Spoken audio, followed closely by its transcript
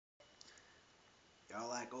Y'all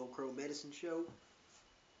like Old Crow Medicine Show?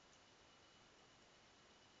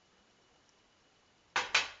 The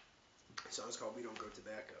song's called We Don't Grow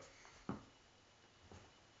Tobacco.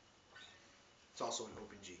 It's also an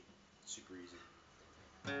open G. Super easy.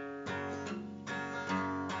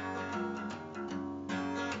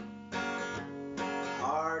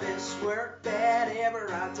 Hardest work that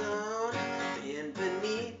ever I've done, been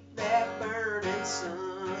beneath that burning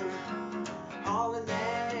sun, hauling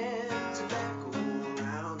that tobacco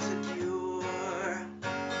around to cure.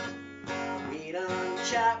 We done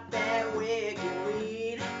chopped that wicked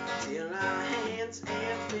weed till our hands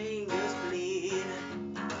and fingers bleed,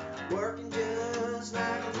 working just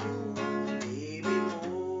like a fool, maybe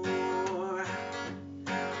more.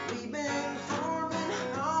 We've been farming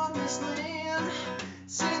on this land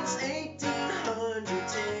since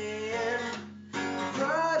 1810,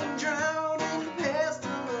 flood and drought and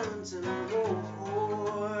pestilence and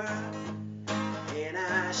war. And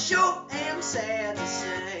I sure am sad to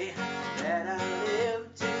say that I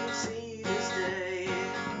live to see this day,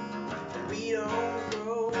 and we don't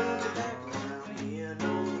grow tobacco around here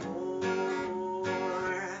no more.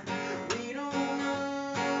 We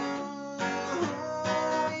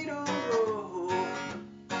don't grow.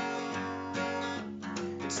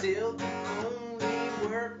 It's still the only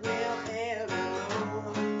work we'll ever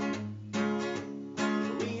know.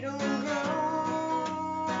 We don't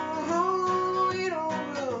grow. We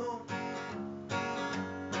don't grow.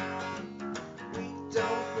 We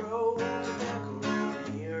don't grow tobacco around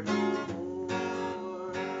here no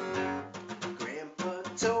more. Grandpa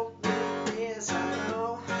told me this, I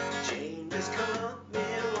know. Change is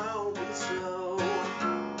coming, won't be slow.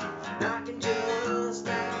 Knocking just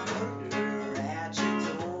like thunder at your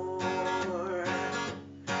door.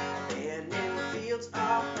 Abandoned fields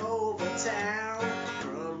all over town,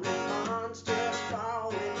 crumbling barns just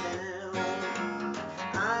falling down.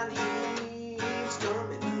 Iron heaves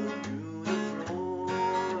coming up through the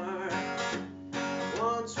floor.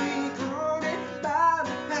 Once we grown it by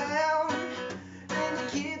the pound, and the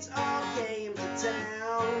kids all came to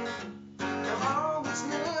town. Now all that's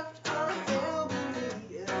left are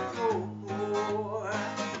elderly and poor.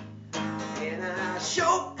 And I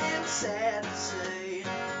sure am sad to say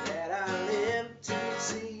that I live to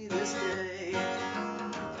see this day,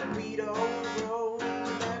 and we don't grow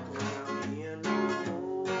tobacco around here no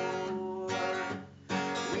more.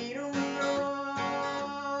 We don't grow.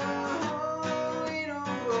 We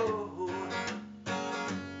don't grow.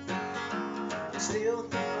 It's still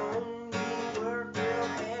the only work we'll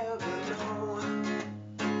ever know.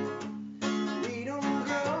 We don't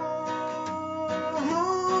grow.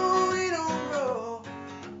 We don't grow.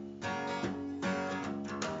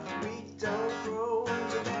 We don't grow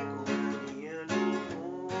tobacco around here no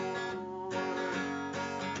more.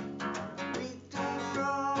 We don't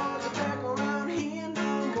grow tobacco around here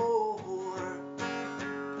no more.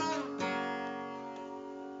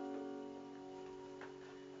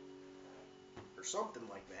 Or something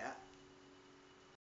like that.